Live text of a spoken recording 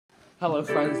Hello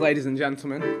friends, ladies and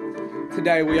gentlemen.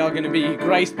 Today we are going to be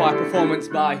graced by a performance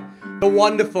by the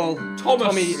wonderful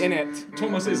TommyInnit.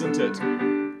 Thomas, isn't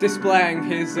it? Displaying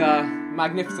his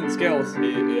magnificent skills. Yeah,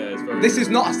 it's very This is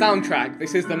not a soundtrack,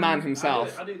 this is the man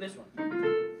himself. I'll do this one.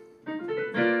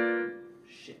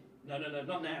 Shit. No,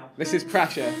 not now. This is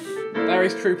pressure. There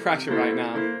is true pressure right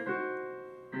now.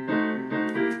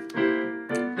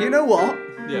 You know what?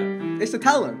 Yeah. It's a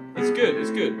talent. It's good, it's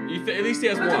good. At least he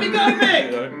has Look one. at me go,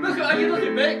 Vic! You know? Look at you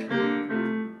looking, Vic!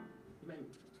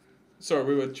 Sorry,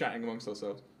 we were chatting amongst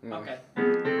ourselves. Yeah. Okay.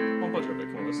 One podcast, Vic.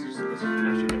 Come on, let's just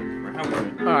actually get on camera. How are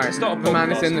we? Alright, Start a the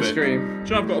man is podcast, in the Vic. stream. Do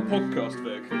you know I've got a podcast,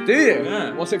 Vic? Do you?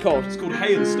 Yeah. What's it called? It's called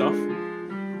Hey and Stuff.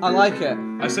 I like it.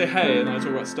 I say hey and then I talk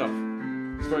about stuff.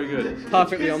 It's very good.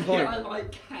 Perfectly on point. I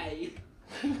like hay.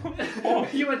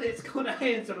 What? You went, it's called a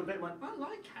hay and sort of bit went, I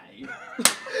like hay.